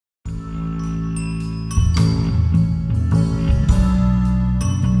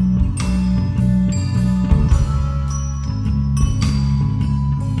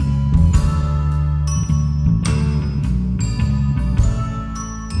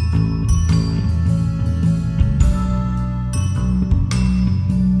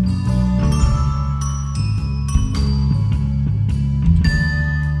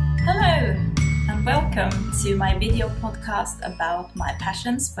my video podcast about my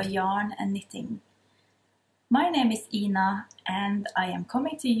passions for yarn and knitting. My name is Ina and I am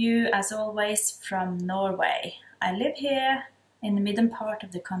coming to you as always from Norway. I live here in the midden part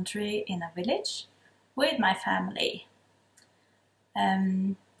of the country in a village with my family.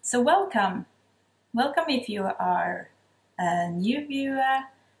 So welcome! Welcome if you are a new viewer,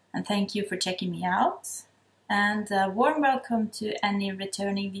 and thank you for checking me out. And a warm welcome to any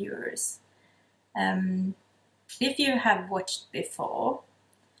returning viewers. If you have watched before,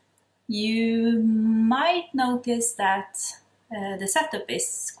 you might notice that the setup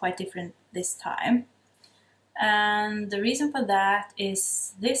is quite different this time. And the reason for that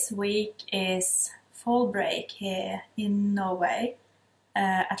is this week is fall break here in Norway,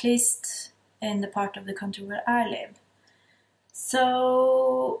 at least in the part of the country where I live.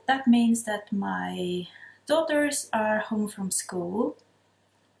 So that means that my daughters are home from school,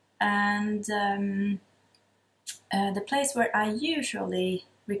 and the place where I usually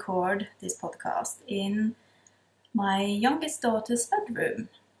record this podcast in my youngest daughter's bedroom.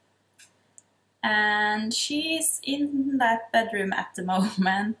 And she's in that bedroom at the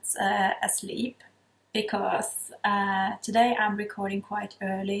moment asleep, because today I'm recording quite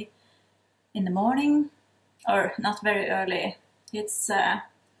early in the morning, or not very early, it's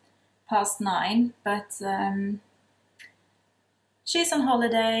past 9, but she's on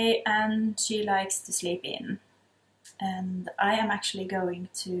holiday and she likes to sleep in. And I am actually going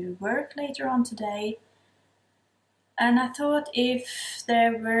to work later on today. And I thought if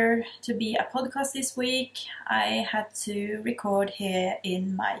there were to be a podcast this week, I had to record here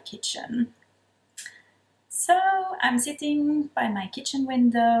in my kitchen. So I'm sitting by my kitchen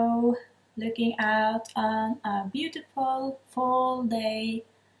window, looking out on a beautiful fall day.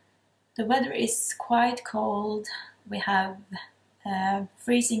 The weather is quite cold. We have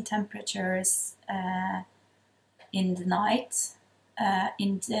freezing temperatures in the night.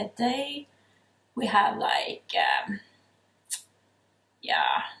 In the day we have like,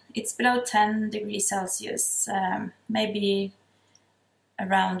 it's below 10 degrees Celsius, maybe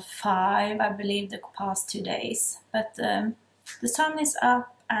around 5, I believe, the past 2 days. But the sun is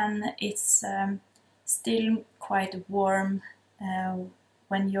up and it's still quite warm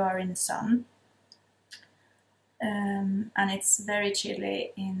when you are in the sun. And it's very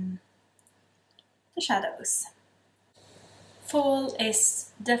chilly in the shadows. Fall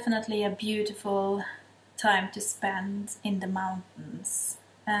is definitely a beautiful time to spend in the mountains,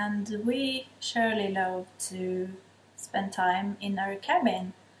 and we surely love to spend time in our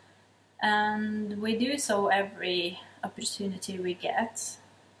cabin, and we do so every opportunity we get.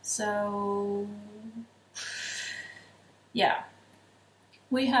 So yeah,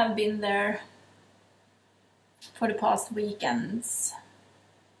 we have been there for the past weekends.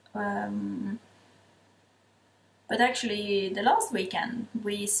 But actually, the last weekend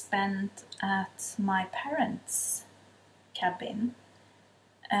we spent at my parents' cabin.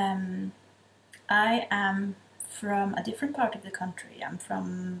 I am from a different part of the country. I'm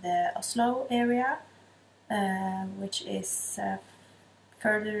from the Oslo area, which is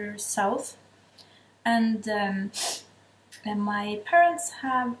further south. And my parents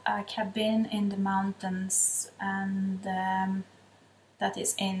have a cabin in the mountains, and that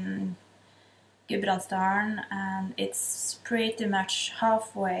is in Gudbrandsdalen, and it's pretty much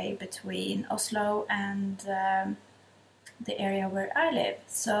halfway between Oslo and the area where I live.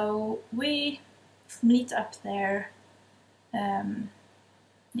 So we meet up there, from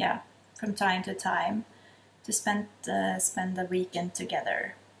time to time to spend the weekend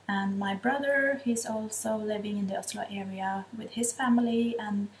together. And my brother, he's also living in the Oslo area with his family,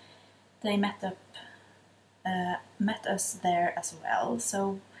 and they met us there as well.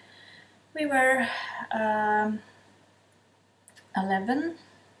 So we were 11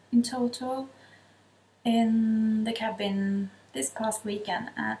 in total in the cabin this past weekend,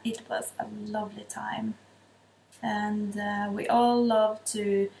 and it was a lovely time. And we all love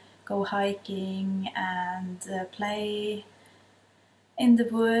to go hiking and play in the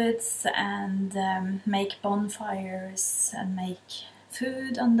woods and make bonfires and make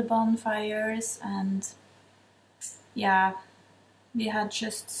food on the bonfires, and yeah, we had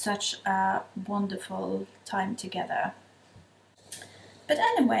just such a wonderful time together. But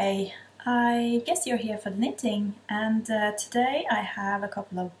anyway, I guess you're here for the knitting, and today I have a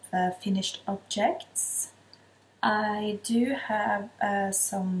couple of finished objects. I do have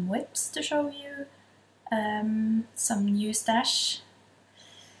some whips to show you, some new stash.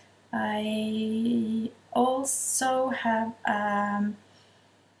 I also have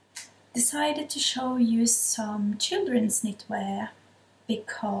decided to show you some children's knitwear,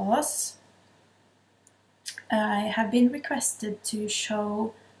 because I have been requested to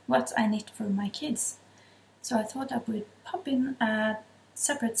show what I knit for my kids. So I thought I would pop in a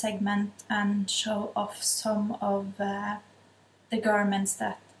separate segment and show off some of the garments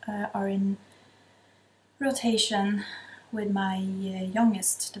that are in rotation with my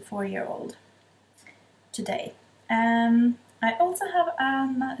youngest, the 4-year-old, today. I also have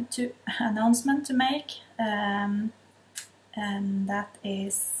an announcement to make, and that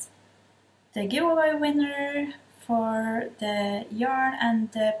is the giveaway winner for the yarn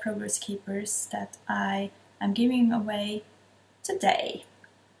and the progress keepers that I am giving away today.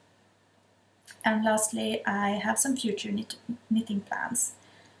 And lastly, I have some future knitting plans.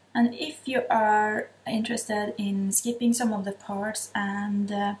 And if you are interested in skipping some of the parts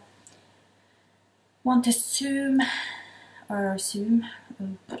and want to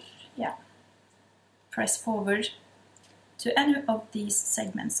press forward to any of these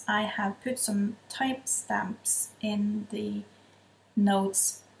segments, I have put some timestamps in the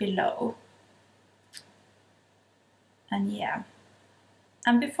notes below. And yeah,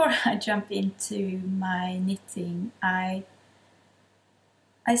 and before I jump into my knitting, I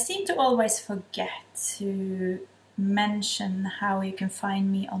seem to always forget to mention how you can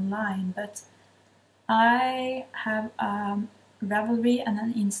find me online, but I have a Ravelry and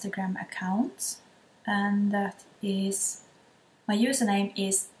an Instagram account, and that is, my username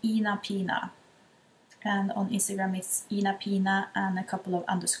is Inapina, and on Instagram it's Inapina and a couple of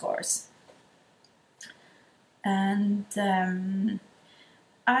underscores. And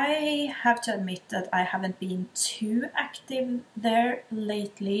I have to admit that I haven't been too active there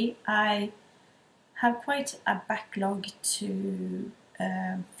lately. I have quite a backlog to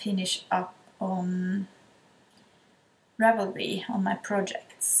finish up on Ravelry, on my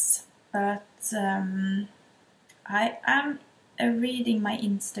projects, but I am reading my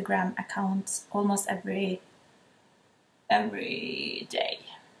Instagram account almost every day.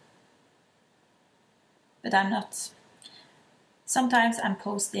 But I'm not. Sometimes I'm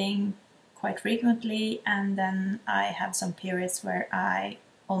posting quite frequently, and then I have some periods where I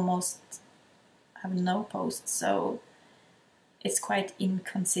almost have no posts, so it's quite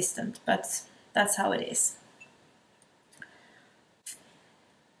inconsistent, but that's how it is.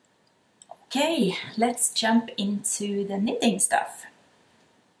 Okay, let's jump into the knitting stuff.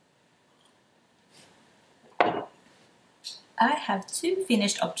 I have 2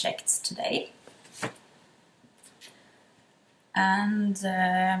 finished objects today. And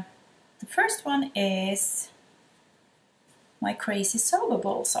the first one is my Crazy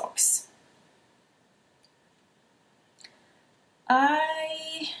Zauberball socks.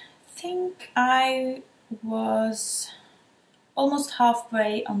 I think I was almost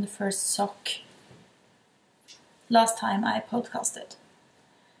halfway on the first sock last time I podcasted.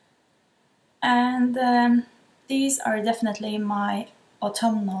 And these are definitely my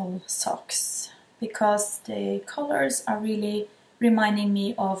autumnal socks, because the colors are really reminding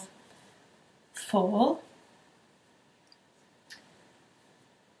me of fall.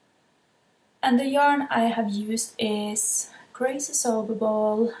 And the yarn I have used is Crazy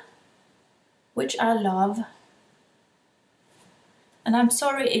Zauberball, which I love. And I'm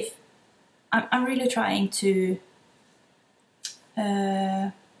sorry if I'm really trying to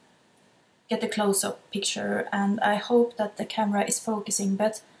get a close-up picture, and I hope that the camera is focusing,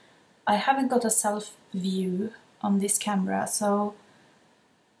 but I haven't got a self view on this camera, so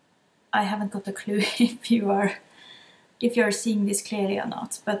I haven't got a clue if you are seeing this clearly or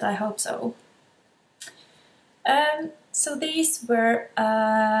not, but I hope so. So these were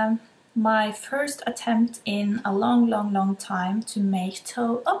my first attempt in a long time to make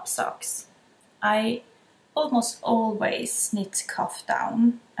toe-up socks. I almost always knit cuff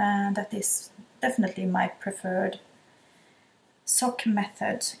down, and that is definitely my preferred sock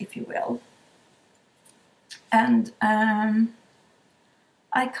method, if you will. And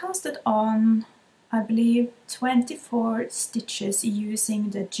I casted on, I believe, 24 stitches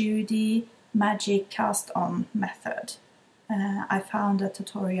using the Judy magic cast on method. I found a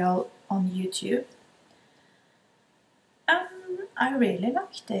tutorial on YouTube, and I really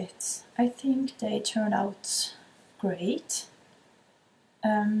liked it. I think they turned out great.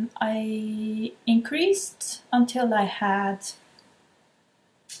 I increased until I had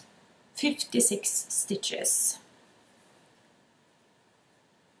 56 stitches.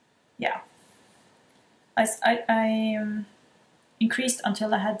 Yeah, I increased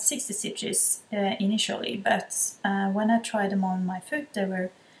until I had 60 stitches initially, but when I tried them on my foot they were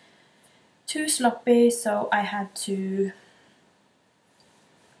too sloppy, so I had to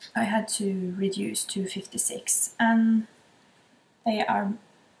reduce to 56, and they are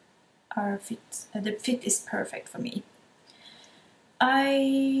the fit is perfect for me.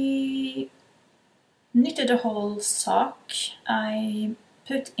 I knitted a whole sock. I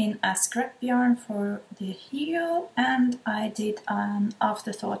put in a scrap yarn for the heel, and I did an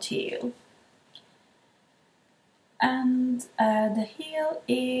Afterthough heel. And the heel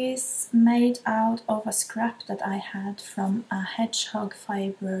is made out of a scrap that I had from a hedgehog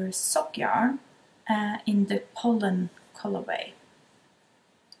fiber sock yarn in the pollen colorway.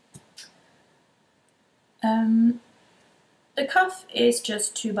 The cuff is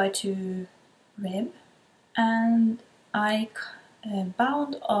just 2x2 rib, and I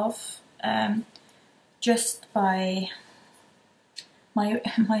bound off just by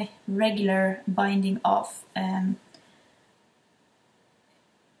my regular binding off.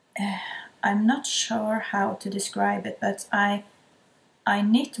 I'm not sure how to describe it, but I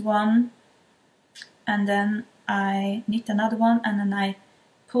knit one, and then I knit another one, and then I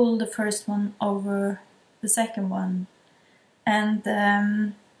pull the first one over the second one, and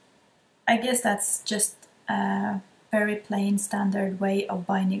I guess that's just a very plain standard way of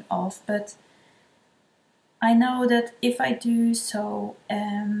binding off, but I know that if I do so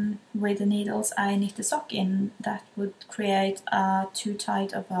with the needles I knit the sock in, that would create too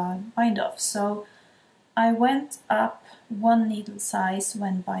tight of a bind off. So I went up one needle size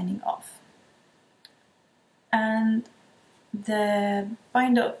when binding off. And the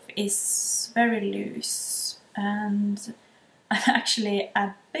bind off is very loose, and I'm actually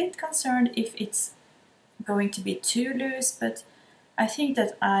a bit concerned if it's going to be too loose, but I think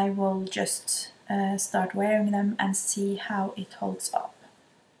that I will just start wearing them and see how it holds up.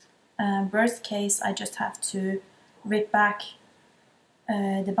 Worst case, I just have to rip back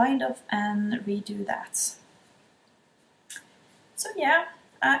the bind off and redo that. So yeah,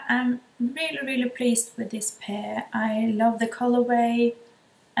 I am really pleased with this pair. I love the colorway,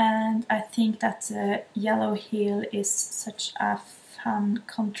 and I think that the yellow heel is such a fun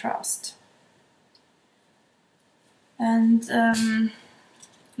contrast. And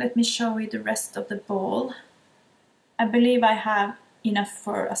let me show you the rest of the ball. I believe I have enough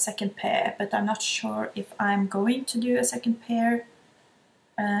for a second pair, but I'm not sure if I'm going to do a second pair.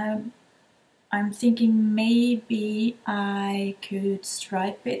 I'm thinking maybe I could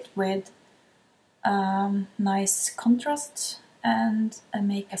stripe it with nice contrast and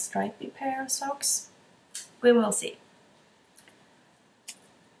make a stripy pair of socks. We will see.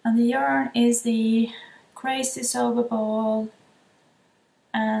 And the yarn is the Crazy Zauberball,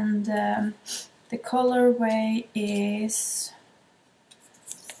 and the colorway is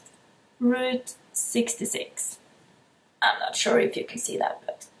Route 66. I'm not sure if you can see that,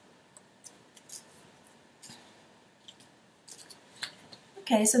 but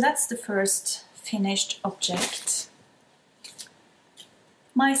okay, so that's the first finished object.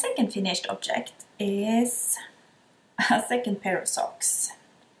 My second finished object is a second pair of socks.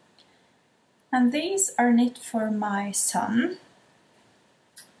 And these are knit for my son,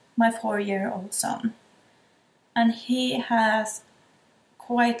 my 4-year-old son. And he has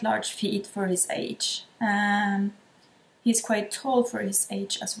quite large feet for his age. He's quite tall for his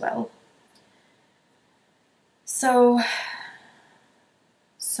age as well. So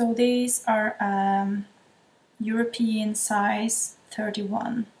these are European size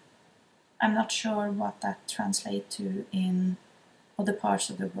 31. I'm not sure what that translates to in other parts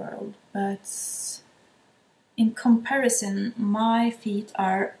of the world, but in comparison my feet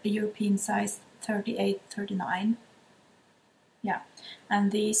are European size 38, 39. Yeah,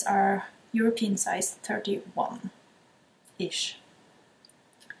 and these are European size 31-ish.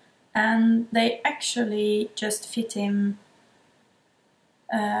 And they actually just fit him,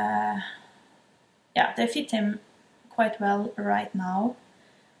 yeah, they fit him quite well right now.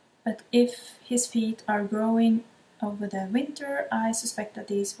 But if his feet are growing over the winter, I suspect that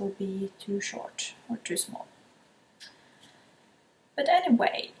these will be too short or too small. But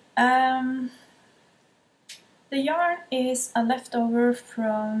anyway, the yarn is a leftover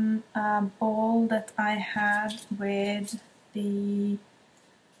from a ball that I had with the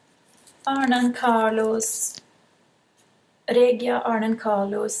Arne Carlos, Regia Arne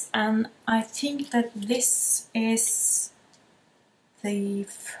Carlos, and I think that this is the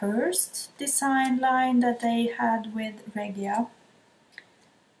first design line that they had with Regia.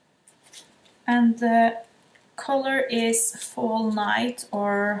 And the color is Fallnight,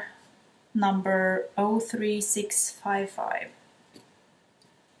 or number 03655.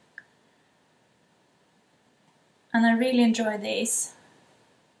 And I really enjoy these.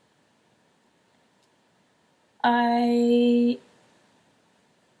 I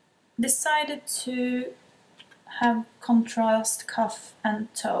decided to have contrast cuff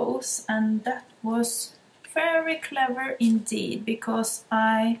and toes, and that was very clever indeed, because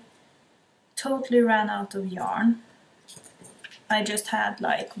I totally ran out of yarn. I just had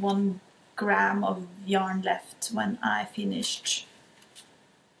like 1 gram of yarn left when I finished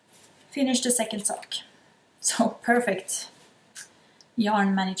the second sock. So perfect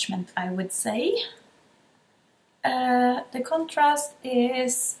yarn management, I would say. The contrast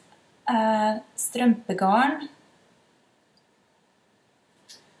is strømpegarn,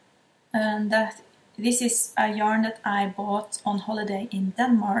 and this is a yarn that I bought on holiday in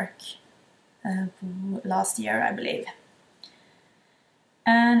Denmark last year, I believe.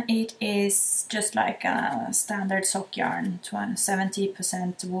 And it is just like a standard sock yarn,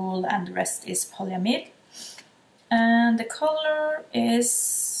 70% wool and the rest is polyamide. And the color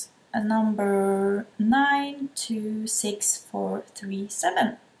is a number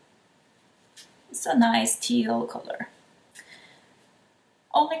 926437. It's a nice teal color.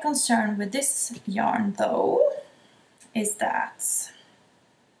 Only concern with this yarn though is that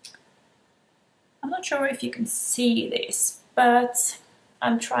I'm not sure if you can see this, but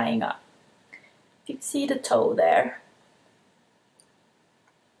I'm trying up. You can see the toe there.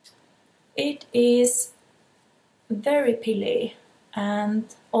 It is very pilly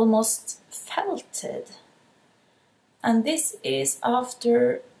and almost felted. And this is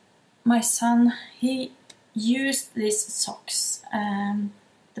after my son, he used these socks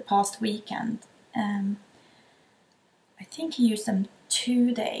the past weekend. I think he used them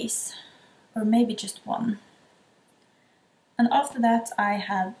 2 days, or maybe just 1. And after that I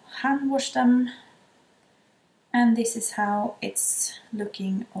have hand washed them, and this is how it's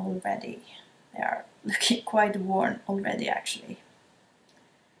looking already. They are looking quite worn already actually.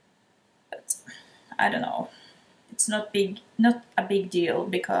 But I don't know. It's not a big deal,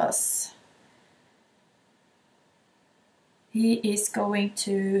 because he is going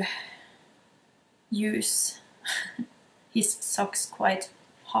to use his socks quite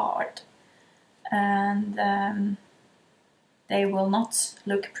hard, and they will not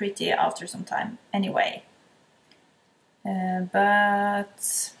look pretty after some time anyway.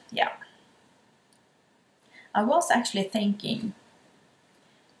 But yeah, I was actually thinking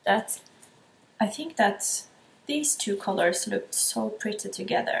that I think that these 2 colors looked so pretty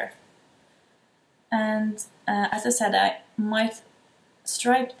together, and as I said, I might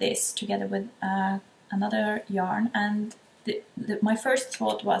stripe this together with another yarn, and my first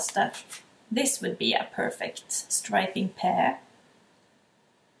thought was that this would be a perfect striping pair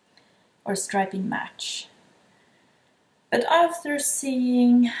or striping match. But after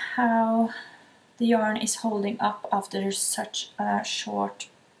seeing how the yarn is holding up after such a short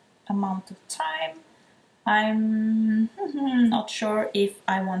amount of time, I'm not sure if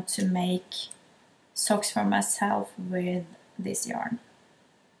I want to make socks for myself with this yarn.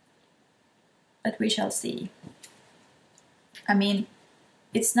 But we shall see. I mean,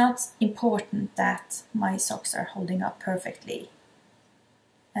 it's not important that my socks are holding up perfectly.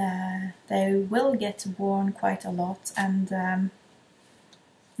 They will get worn quite a lot, and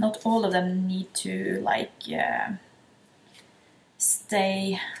not all of them need to like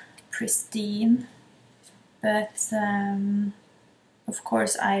stay pristine. But of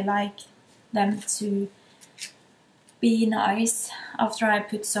course I like them to be nice after I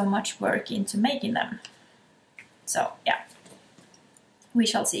put so much work into making them. So yeah, we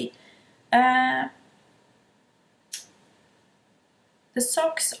shall see. The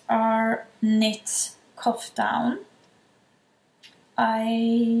socks are knit cuff down.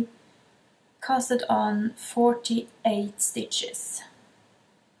 I casted on 48 stitches.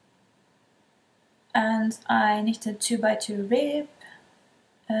 And I knitted 2x2 rib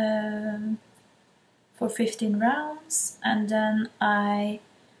for 15 rounds, and then I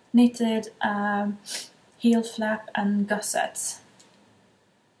knitted heel flap and gusset.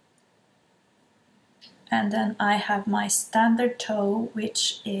 And then I have my standard toe,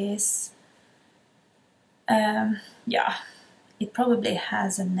 which is, yeah, it probably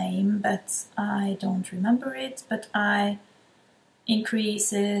has a name, but I don't remember it. But I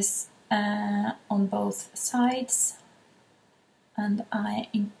increases on both sides, and I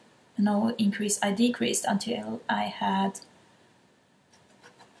decreased until I had,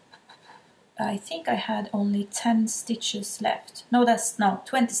 I think I had only 10 stitches left. No,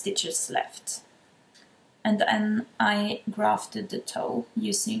 20 stitches left. And then I grafted the toe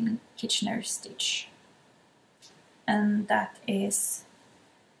using Kitchener stitch. And that is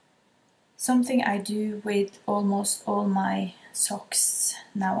something I do with almost all my socks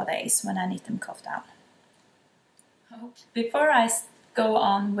nowadays when I knit them cuff down. Before I go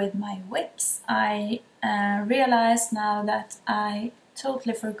on with my whips, I realize now that I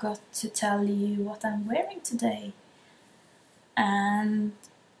totally forgot to tell you what I'm wearing today. And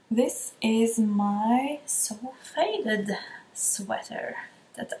this is my So Faded sweater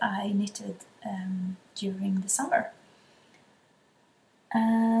that I knitted during the summer.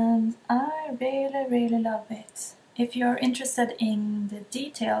 And I really love it. If you're interested in the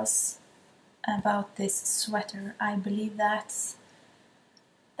details about this sweater, I believe that's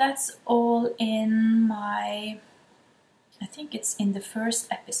all in my, I think it's in the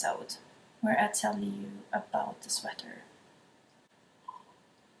first episode where I tell you about the sweater.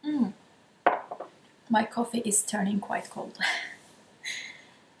 My coffee is turning quite cold.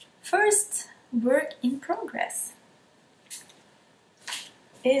 First work in progress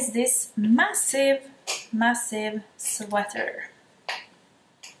is this massive sweater.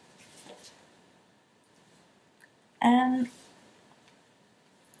 And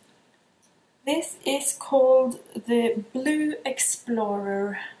this is called the Blue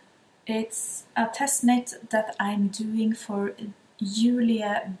Explorer. It's a test knit that I'm doing for Julie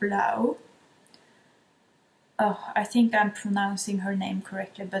Bleuw. Oh, I think I'm pronouncing her name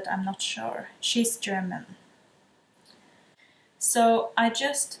correctly, but I'm not sure. She's German. So I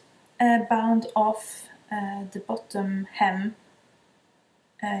just bound off the bottom hem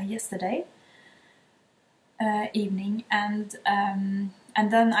yesterday evening, and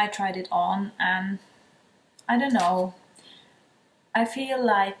then I tried it on, and I don't know, I feel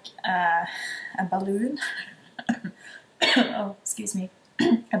like a balloon. Oh, excuse me.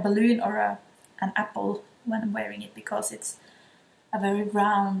 A balloon or an apple when I'm wearing it, because it's a very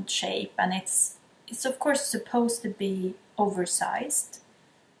round shape, and it's of course supposed to be oversized.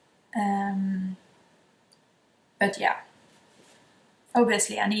 But yeah,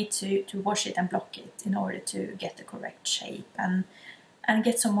 obviously I need to wash it and block it in order to get the correct shape and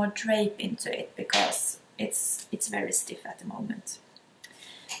get some more drape into it, because it's very stiff at the moment.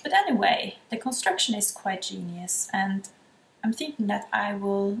 But anyway, the construction is quite genius, and I'm thinking that I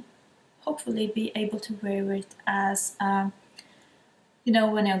will hopefully be able to wear it as you know,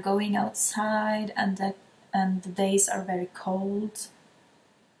 when you're going outside and the days are very cold,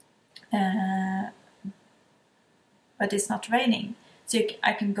 but it's not raining, so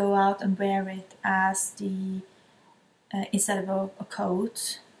I can go out and wear it as the instead of a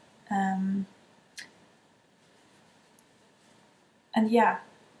coat, and yeah,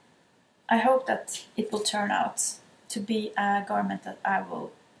 I hope that it will turn out to be a garment that I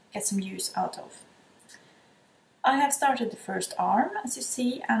will get some use out of. I have started the first arm, as you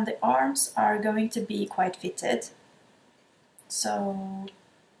see, and the arms are going to be quite fitted. So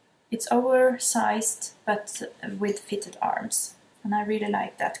it's oversized but with fitted arms, and I really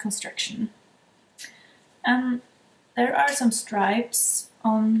like that construction. And there are some stripes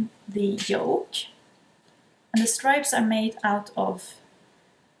on the yoke, and the stripes are made out of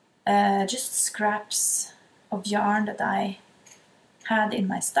just scraps of yarn that I had in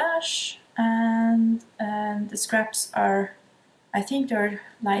my stash, and the scraps are, I think there are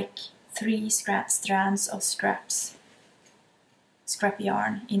like 3 strands of scrap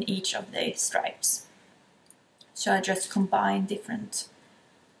yarn in each of the stripes. So I just combine different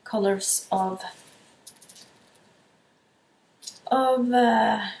colors of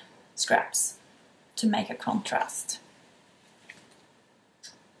scraps to make a contrast.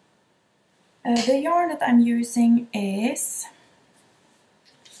 The yarn that I'm using is,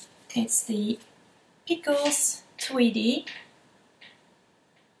 it's the Speckles Tweedy,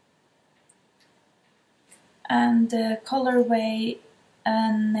 and the colorway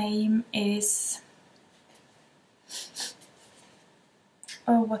name is,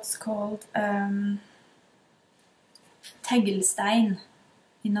 oh, what's called, Teglstein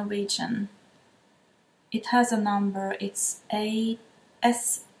in Norwegian. It has a number, it's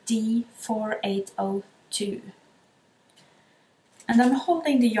SD4802. And I'm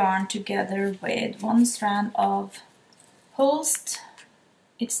holding the yarn together with one strand of Holst.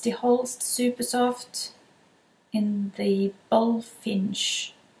 It's the Holst Super Soft in the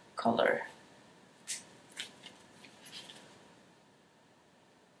Bullfinch color.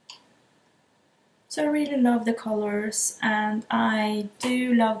 So I really love the colors, and I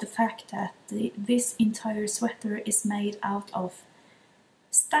do love the fact that this entire sweater is made out of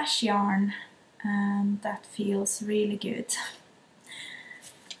stash yarn, and that feels really good.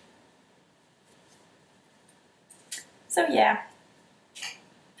 So yeah,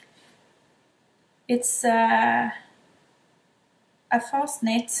 it's a fast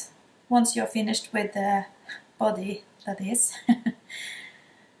knit once you're finished with the body, that is.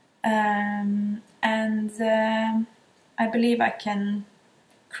 I I believe I can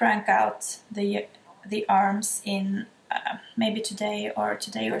crank out the arms in maybe today or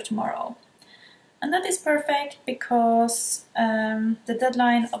tomorrow. And that is perfect because the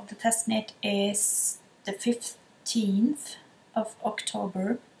deadline of the test knit is the 15th of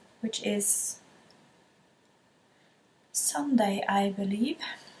October, which is Sunday, I believe.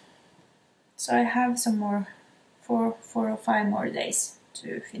 So I have some more, 4 or 5 more days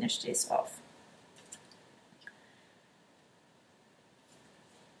to finish this off.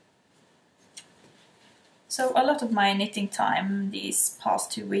 So a lot of my knitting time these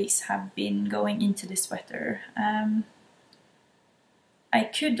past 2 weeks have been going into this sweater. I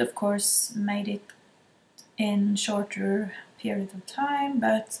could of course made it in shorter period of time,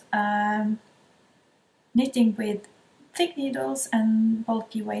 but knitting with thick needles and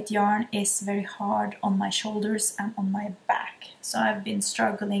bulky weight yarn is very hard on my shoulders and on my back. So I've been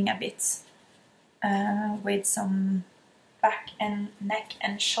struggling a bit with some back and neck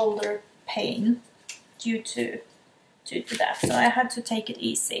and shoulder pain due to that. So I had to take it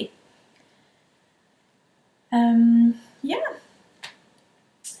easy. Yeah.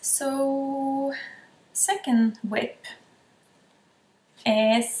 So second whip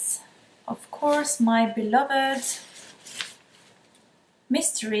is of course my beloved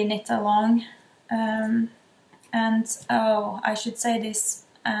mystery knit along, and oh, I should say this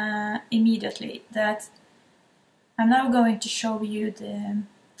immediately, that I'm now going to show you the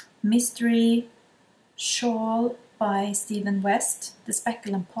mystery shawl by Stephen West, the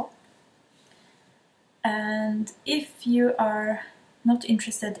Speckle and Pop. And if you are not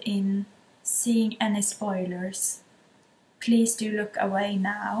interested in seeing any spoilers, please do look away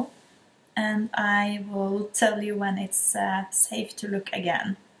now, and I will tell you when it's safe to look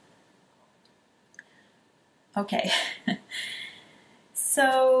again. Okay,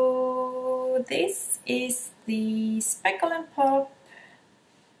 so this is the Speckle and Pop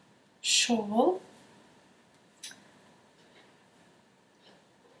shawl.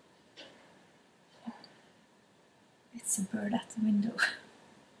 It's a bird at the window.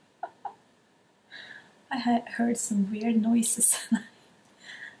 I heard some weird noises. I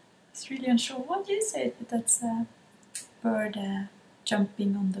was really unsure what is it, but that's a bird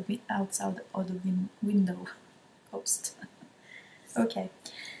jumping on the outside of the window post. Okay.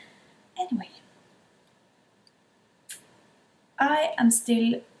 Anyway, I am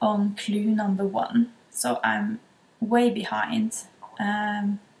still on clue number 1, so I'm way behind.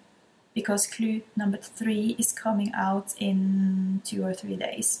 Because clue number 3 is coming out in 2 or 3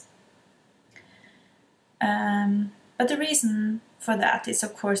 days. But the reason for that is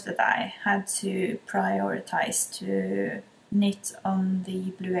of course that I had to prioritize to knit on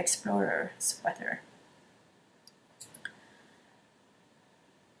the Blue Explorer sweater.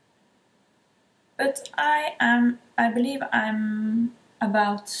 But I believe I'm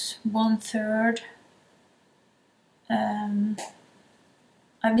about 1/3.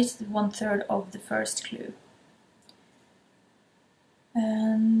 I've knitted 1/3 of the first clue.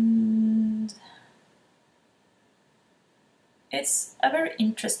 And it's a very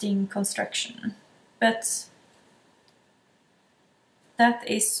interesting construction, but that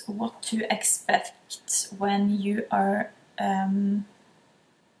is what to expect when you are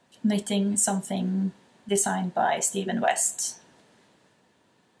knitting something designed by Stephen West.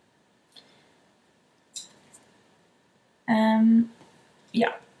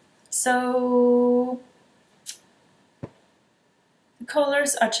 Yeah, so the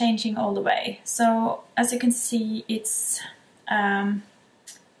colors are changing all the way. So as you can see, it's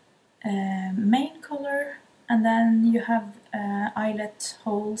main color, and then you have eyelet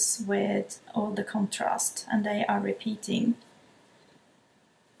holes with all the contrast, and they are repeating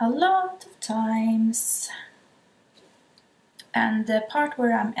a lot of times. And the part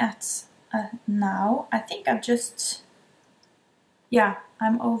where I'm at now, I think I've just, yeah,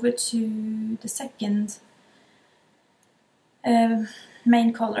 I'm over to the second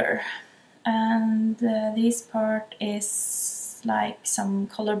main color, and this part is like some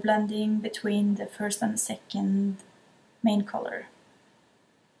color blending between the first and the second main color.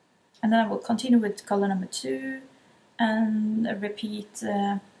 And then I will continue with color number 2 and repeat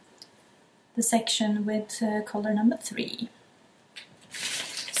the section with color number 3.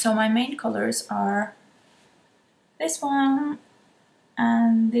 So my main colors are this one,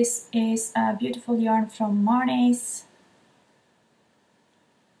 and this is a beautiful yarn from Marmier.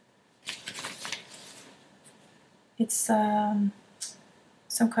 It's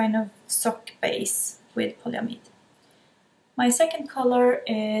some kind of sock base with polyamide. My second color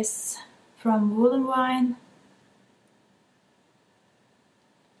is from Woolen Wine,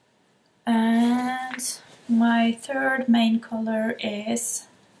 and my third main color is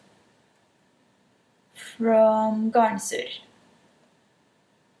from Garnsur.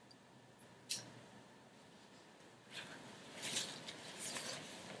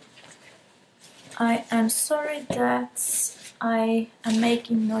 I am sorry that I am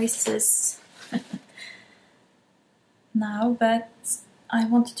making noises now, but I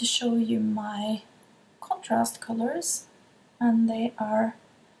wanted to show you my contrast colors, and they are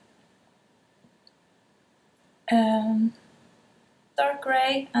dark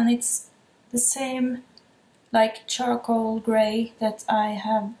grey, and it's the same like charcoal grey that I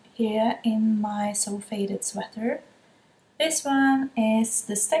have here in my So Faded sweater. This one is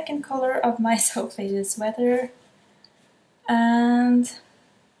the second color of my So Faded sweater, and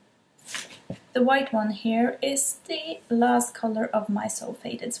the white one here is the last color of my So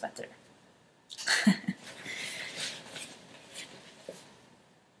Faded sweater.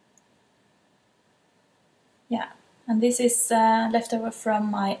 Yeah, and this is leftover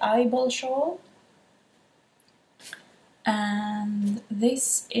from my eyeball shawl. And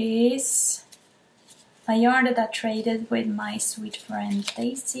this is a yarn that I traded with my sweet friend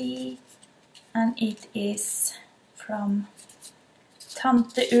Daisy, and it is from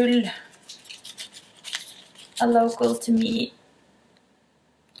Tante Ull, a local to me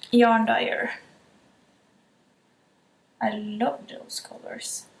yarn dyer. I love those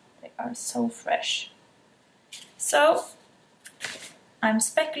colors, they are so fresh. So I'm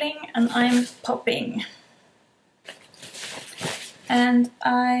speckling and I'm popping, and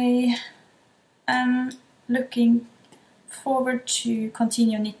I am looking forward to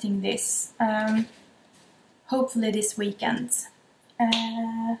continue knitting this, hopefully this weekend.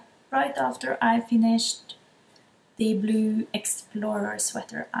 Right after I finished the blue Explorer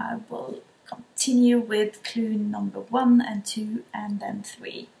sweater, I will continue with clue number 1 and 2 and then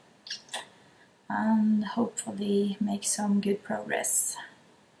 3, and hopefully make some good progress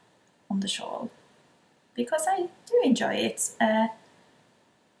on the shawl, because I do enjoy it.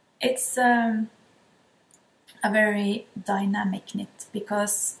 It's a very dynamic knit,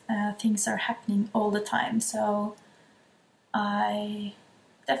 because things are happening all the time, so I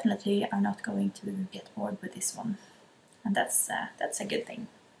definitely are not going to get bored with this one, and that's a good thing.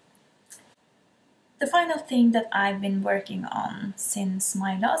 The final thing that I've been working on since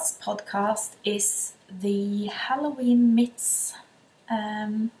my last podcast is the Halloween mitts,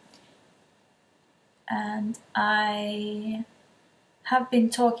 and I have been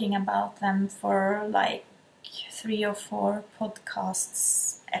talking about them for like 3 or 4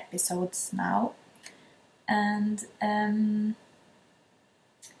 podcasts episodes now, and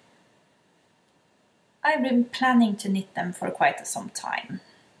I've been planning to knit them for quite some time.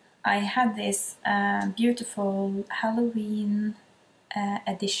 I had this beautiful Halloween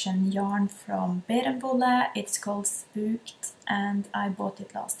edition yarn from Berenwolle. It's called Spooked, and I bought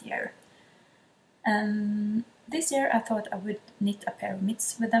it last year. This year I thought I would knit a pair of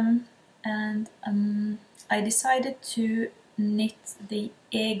mitts with them, and I decided to knit the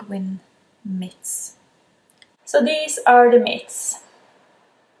Aegwynn mitts. So these are the mitts,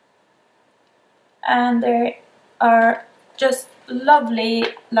 and they are just lovely,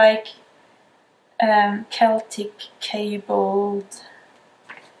 like Celtic cabled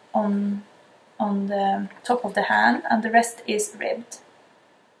on the top of the hand, and the rest is ribbed.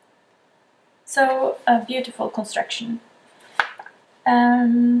 So a beautiful construction.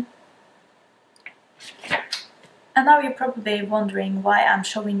 And now you're probably wondering why I'm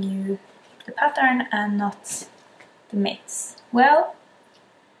showing you the pattern and not the mitts. Well,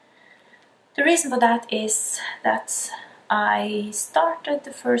 the reason for that is that I started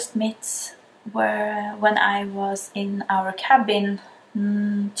the first mitts when I was in our cabin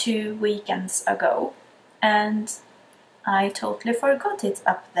 2 weekends ago, and I totally forgot it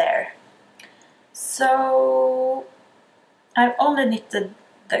up there. So I've only knitted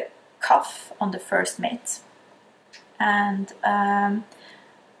the cuff on the first mitt, and I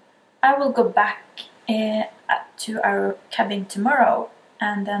will go back to our cabin tomorrow,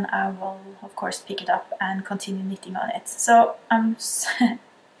 and then I will of course pick it up and continue knitting on it. So I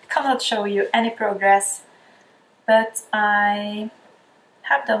cannot show you any progress, but I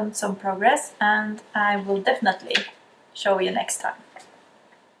have done some progress, and I will definitely show you next time.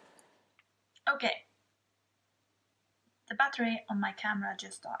 Okay, the battery on my camera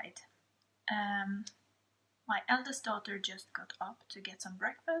just died. My eldest daughter just got up to get some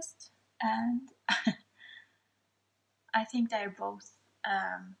breakfast, and I think they're both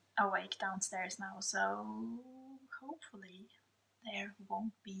awake downstairs now, so hopefully there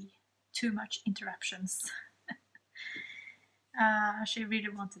won't be too much interruptions. She really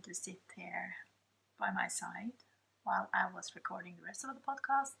wanted to sit here, by my side while I was recording the rest of the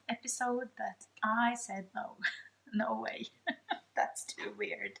podcast episode, but I said no, no way. That's too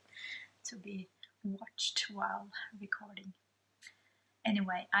weird to be watched while recording.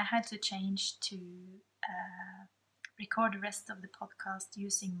 Anyway, I had to change to record the rest of the podcast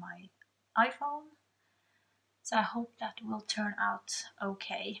using my iPhone, so I hope that will turn out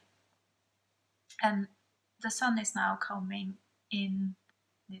okay. And the sun is now coming in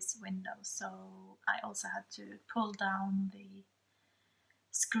this window, so I also had to pull down the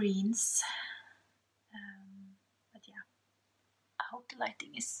screens. But yeah, I hope the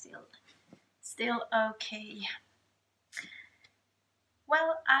lighting is still okay.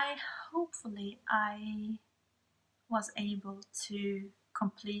 Well, hopefully I was able to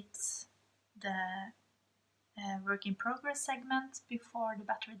complete the work in progress segment before the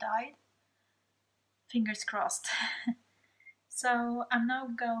battery died. Fingers crossed. So I'm now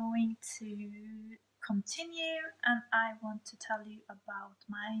going to continue, and I want to tell you about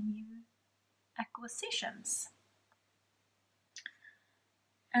my new acquisitions.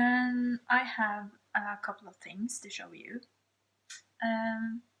 And I have a couple of things to show you.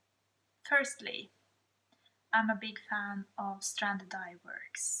 Firstly, I'm a big fan of strand dye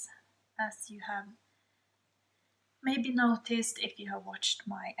works, as you have maybe noticed if you have watched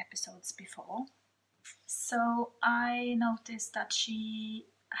my episodes before. So I noticed that she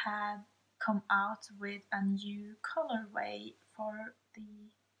had come out with a new colorway for the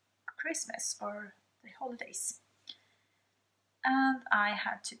Christmas or the holidays. And I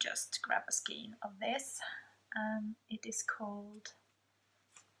had to just grab a skein of this. It is called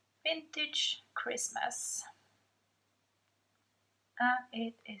Vintage Christmas. And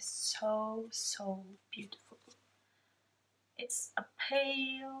it is so beautiful. It's a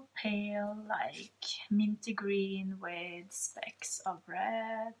pale, like minty green with specks of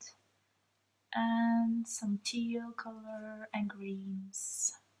red and some teal color and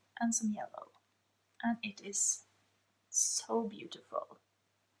greens and some yellow. And it is so beautiful.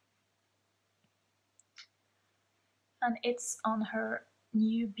 And it's on her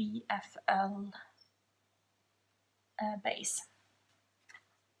new BFL base.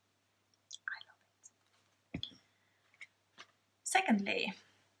 Secondly,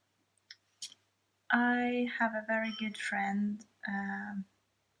 I have a very good friend,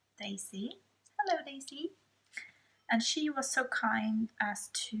 Daisy. Hello, Daisy. And she was so kind as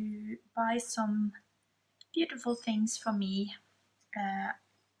to buy some beautiful things for me.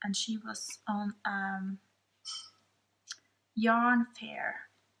 And she was on yarn fair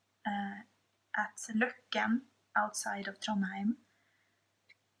at Løkken outside of Trondheim.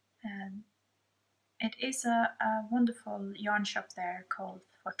 It is a wonderful yarn shop there called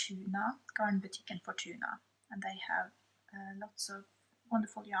Fortuna, Garn Boutique and Fortuna, and they have lots of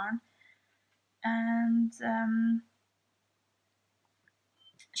wonderful yarn. And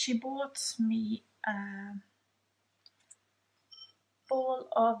she bought me a ball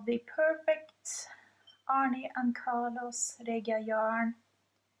of the perfect Arne and Carlos Regia yarn,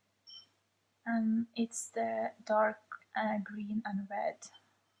 and it's the dark green and red.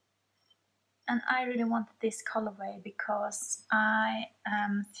 And I really wanted this colorway because I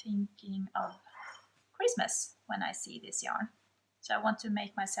am thinking of Christmas when I see this yarn. So I want to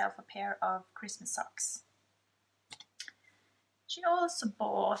make myself a pair of Christmas socks. She also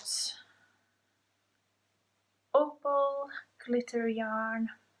bought opal glitter yarn.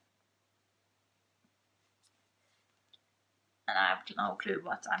 And I have no clue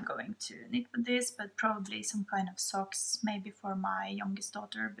what I'm going to knit with this, but probably some kind of socks, maybe for my youngest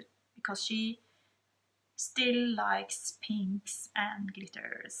daughter, but because she still likes pinks and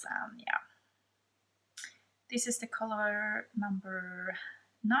glitters, and yeah. This is the color number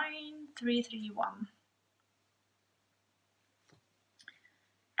 9331.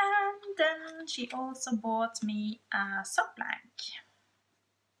 And then she also bought me a Sockblank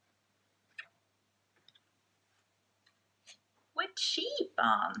with sheep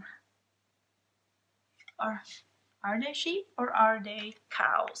on. Or are they sheep or are they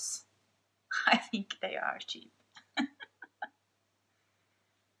cows? I think they are sheep.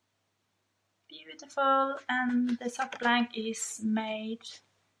 Beautiful, and the Sockblank is made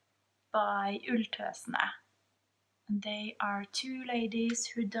by Ulltøsene. And they are two ladies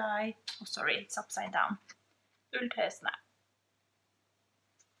who dye, oh sorry, it's upside down, Ulltøsene.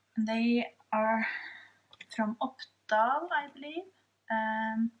 And they are from Oppdal, I believe.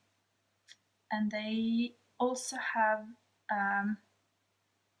 And they also have a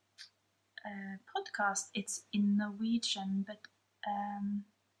podcast. It's in Norwegian, but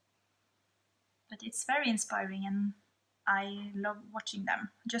it's very inspiring and I love watching them.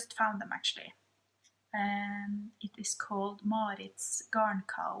 Just found them actually. and it is called Marits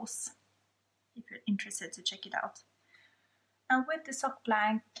Garnkaos, if you're interested to check it out. And with the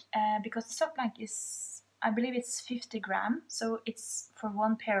Sockblank, because the Sockblank is, I believe it's 50 grams, so it's for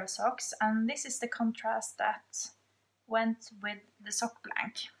one pair of socks, and this is the contrast that went with the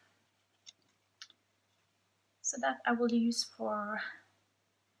Sockblank. So that I will use for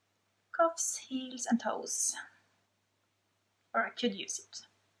cuffs, heels and toes, or I could use it.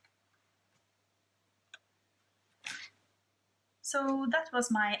 So that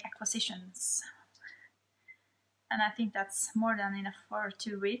was my acquisitions, and I think that's more than enough for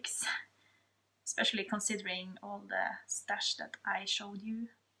 2 weeks, especially considering all the stash that I showed you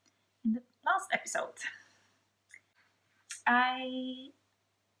in the last episode. I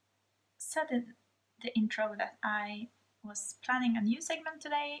said in the intro that I was planning a new segment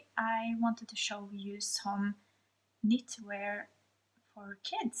today. I wanted to show you some knitwear for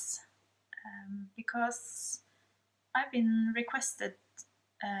kids, because I've been requested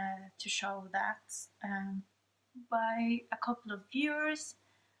to show that by a couple of viewers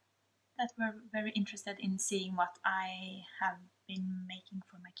that were very interested in seeing what I have been making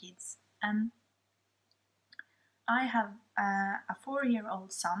for my kids. And I have a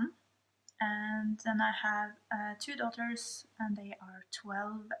 4-year-old son, and then I have 2 daughters, and they are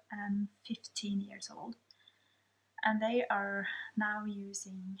 12 and 15 years old, and they are now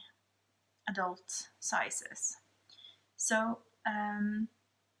using adult sizes. So I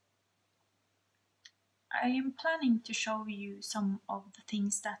am planning to show you some of the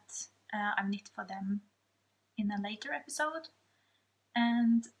things that I've knit for them in a later episode,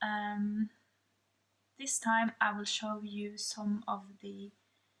 and this time I will show you some of the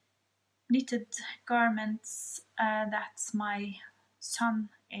knitted garments that my son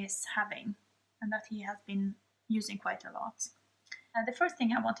is having and that he has been using quite a lot. The first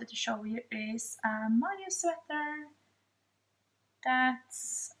thing I wanted to show you is a Marmier sweater.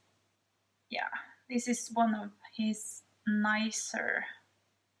 That's, yeah, this is one of his nicer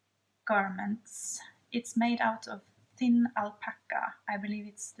garments. It's made out of thin alpaca. I believe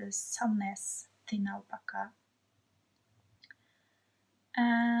it's the Sunnes thin alpaca.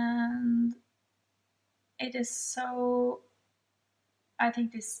 And it is so, I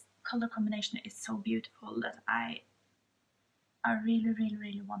think this color combination is so beautiful that I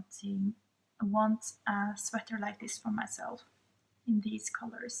really want a sweater like this for myself in these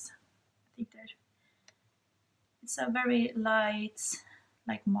colors. I think it's a very light,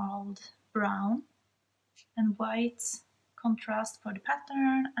 like mild brown and white contrast for the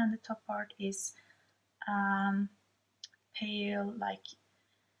pattern, and the top part is pale, like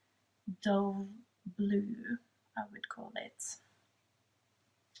dove blue, I would call it.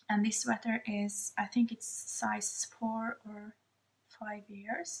 And this sweater is, I think it's size 4 or 5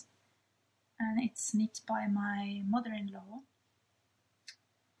 years, and it's knit by my mother-in-law,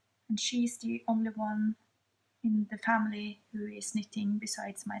 and she's the only one in the family who is knitting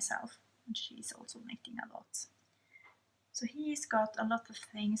besides myself, and she's also knitting a lot. So he's got a lot of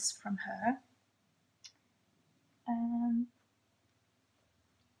things from her.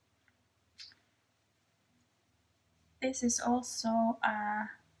 This is also a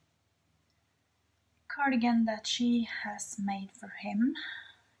cardigan that she has made for him.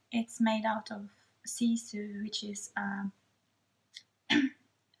 It's made out of sisu, which is a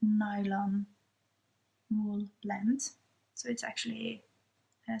nylon wool blend, so it's actually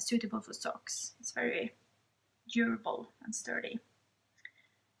suitable for socks. It's very durable and sturdy.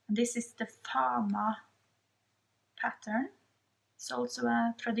 And this is the Fama pattern. It's also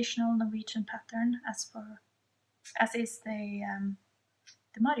a traditional Norwegian pattern, as is the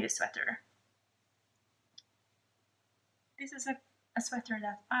Marmier sweater. This is a sweater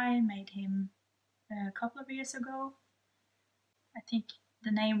that I made him a couple of years ago. I think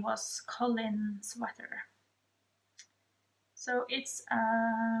the name was Colin sweater. So it's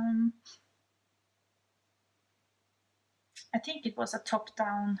I think it was a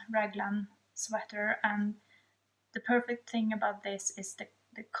top-down raglan sweater, and the perfect thing about this is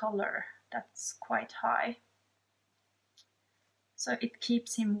the collar that's quite high. So it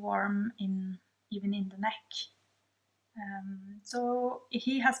keeps him warm even in the neck. So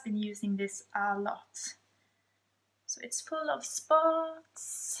he has been using this a lot. So it's full of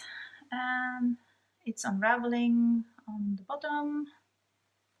spots, and it's unraveling on the bottom.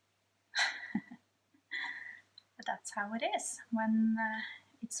 But that's how it is when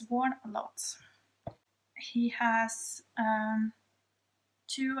it's worn a lot. He has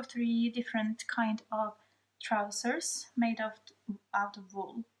 2 or 3 different kind of trousers made out of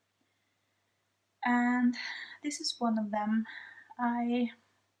wool, and this is one of them. I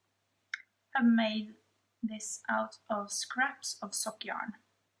have made this out of scraps of sock yarn.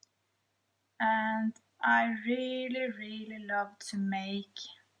 And I really love to make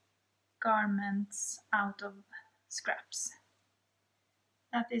garments out of scraps.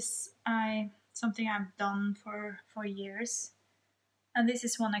 That is something I've done for years, and this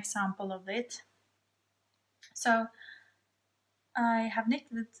is one example of it. So I have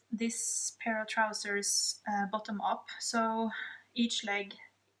knitted this pair of trousers bottom up, so each leg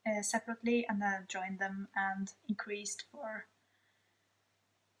separately, and then joined them and increased for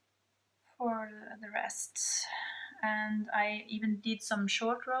the rest. And I even did some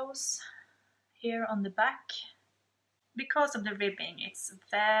short rows here on the back. Because of the ribbing, it's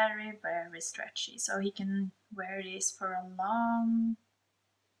very stretchy, so he can wear this for a long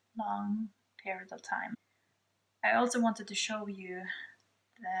period of time. I also wanted to show you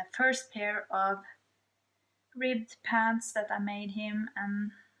the first pair of ribbed pants that I made him,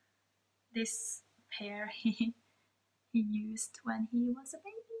 and this pair he used when he was a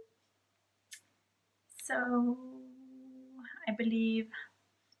baby. So I believe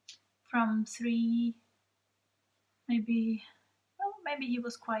from 3, maybe he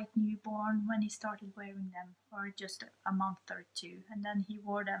was quite newborn when he started wearing them, or just a month or 2, and then he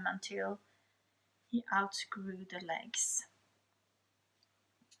wore them until he outgrew the legs.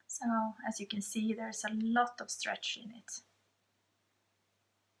 So as you can see, there's a lot of stretch in it.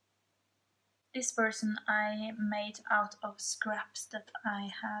 This version I made out of scraps that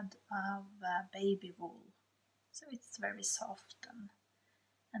I had of baby wool, so it's very soft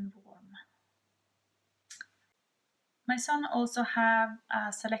and warm. My son also have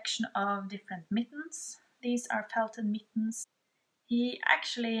a selection of different mittens. These are felted mittens. He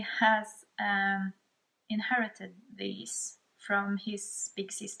actually has inherited these from his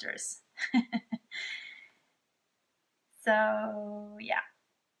big sisters. So yeah,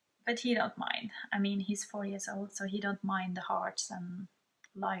 but he don't mind. I mean, he's 4 years old, so he don't mind the hearts and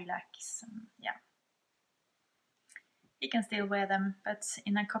lilacs, and yeah. He can still wear them, but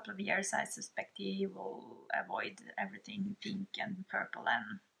in a couple of years I suspect he will avoid everything pink and purple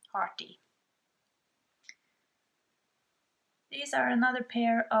and hearty. These are another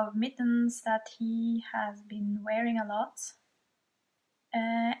pair of mittens that he has been wearing a lot.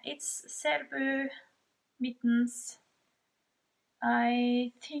 It's Serbu mittens.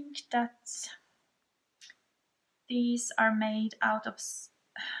 I think that these are made out of,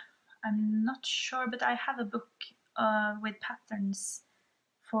 I'm not sure, but I have a book with patterns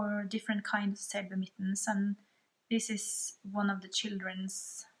for different kinds of Serbu mittens, and this is one of the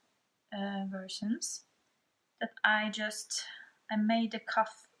children's versions that I made the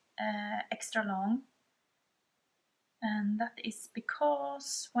cuff extra long, and that is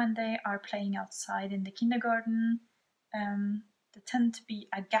because when they are playing outside in the kindergarten, there tends to be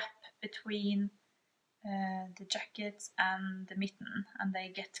a gap between the jacket and the mitten, and they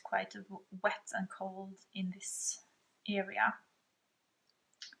get quite wet and cold in this area.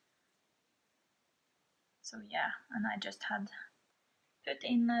 So yeah, and I just had put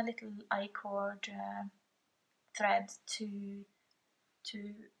in a little I-cord thread to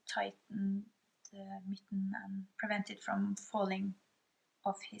tighten the mitten and prevent it from falling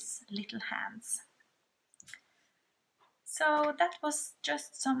off his little hands. So that was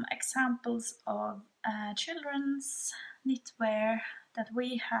just some examples of children's knitwear that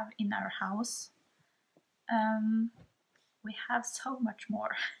we have in our house. We have so much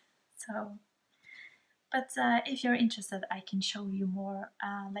more. But if you're interested, I can show you more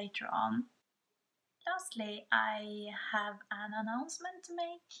later on. Lastly, I have an announcement to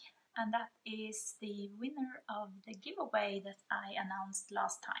make, and that is the winner of the giveaway that I announced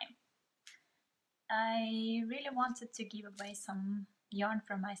last time. I really wanted to give away some yarn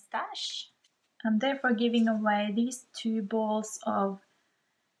from my stash. I'm therefore giving away these 2 balls of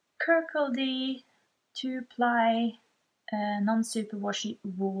Kirkcaldy 2-ply non-superwashy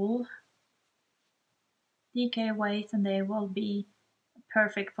wool, DK weight, and they will be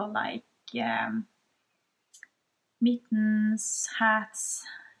perfect for like mittens, hats,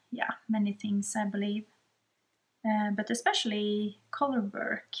 yeah, many things I believe, but especially color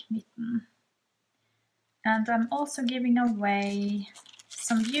work mitten. And I'm also giving away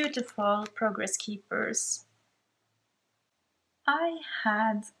some beautiful progress keepers. I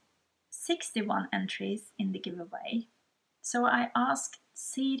had 61 entries in the giveaway, so I asked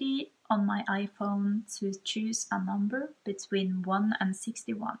Siri on my iPhone to choose a number between 1 and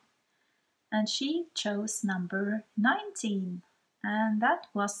 61, and she chose number 19, and that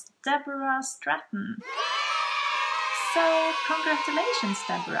was Deborah Stratton. So congratulations,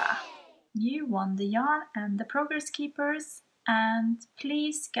 Deborah! You won the yarn and the progress keepers, and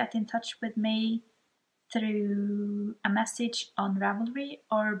please get in touch with me through a message on Ravelry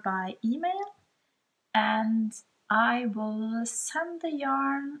or by email, and I will send the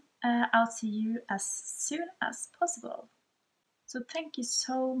yarn out to you as soon as possible. So thank you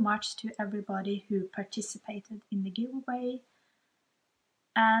so much to everybody who participated in the giveaway,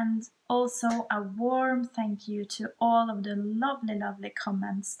 and also a warm thank you to all of the lovely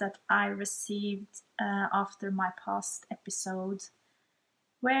comments that I received after my past episode,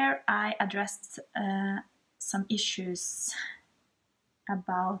 where I addressed some issues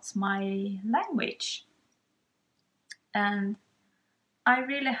about my language. And I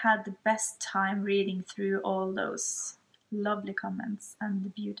really had the best time reading through all those lovely comments and the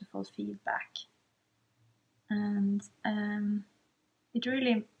beautiful feedback. And it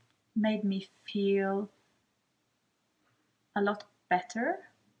really made me feel a lot better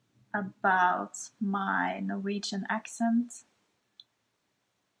about my Norwegian accent.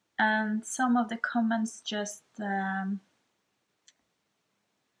 And some of the comments just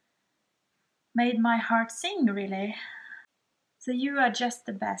made my heart sing, really. So you are just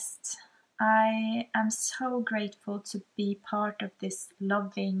the best. I am so grateful to be part of this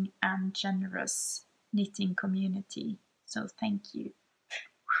loving and generous knitting community. So thank you.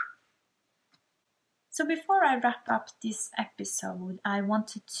 So before I wrap up this episode, I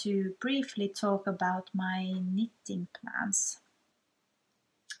wanted to briefly talk about my knitting plans.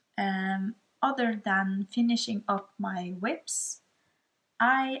 Other than finishing up my whips,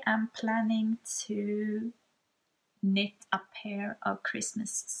 I am planning to knit a pair of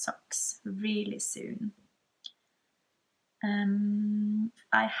Christmas socks really soon.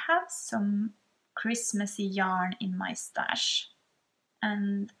 I have some Christmassy yarn in my stash,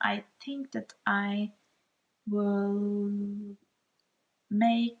 and I think that I will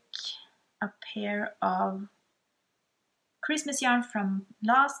make a pair of Christmas yarn from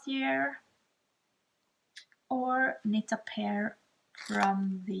last year, or knit a pair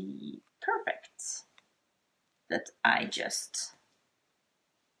from the Perfect that I just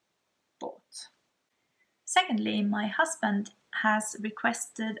bought. Secondly, my husband has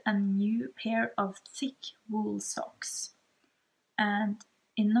requested a new pair of thick wool socks. And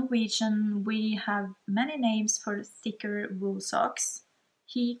in Norwegian we have many names for thicker wool socks.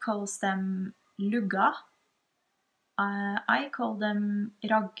 He calls them lugga. I call them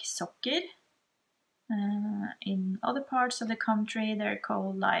raggsokker. In other parts of the country they're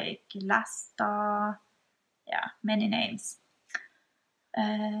called like lasta. Yeah, many names.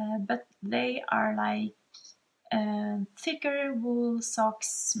 But they are like thicker wool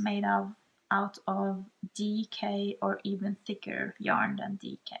socks made out of DK, or even thicker yarn than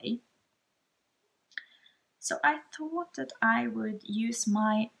DK. So I thought that I would use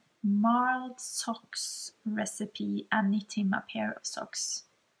my marled socks recipe and knit him a pair of socks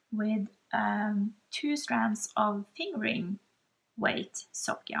with 2 strands of fingering weight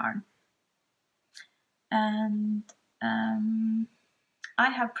sock yarn. And I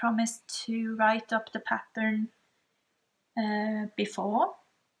have promised to write up the pattern before,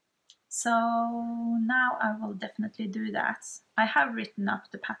 so now I will definitely do that. I have written up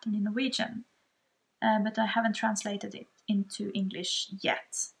the pattern in Norwegian, but I haven't translated it into English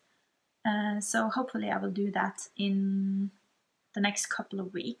yet. So hopefully I will do that in the next couple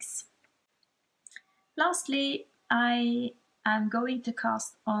of weeks. Lastly, I am going to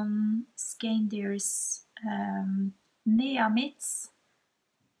cast on Skeindir's Neamits,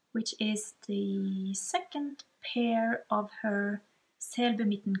 which is the second pair of her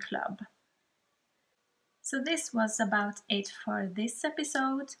Selbemitten club. So this was about it for this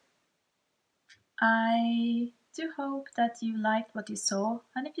episode. I do hope that you liked what you saw,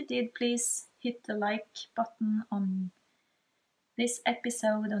 and if you did, please hit the like button on this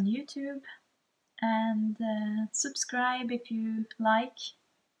episode on YouTube, and subscribe if you like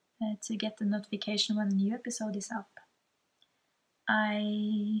to get the notification when a new episode is up.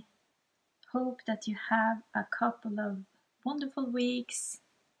 I hope that you have a couple of wonderful weeks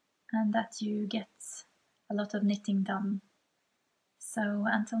and that you get a lot of knitting done. So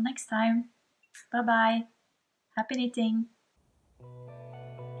until next time, bye bye, happy knitting!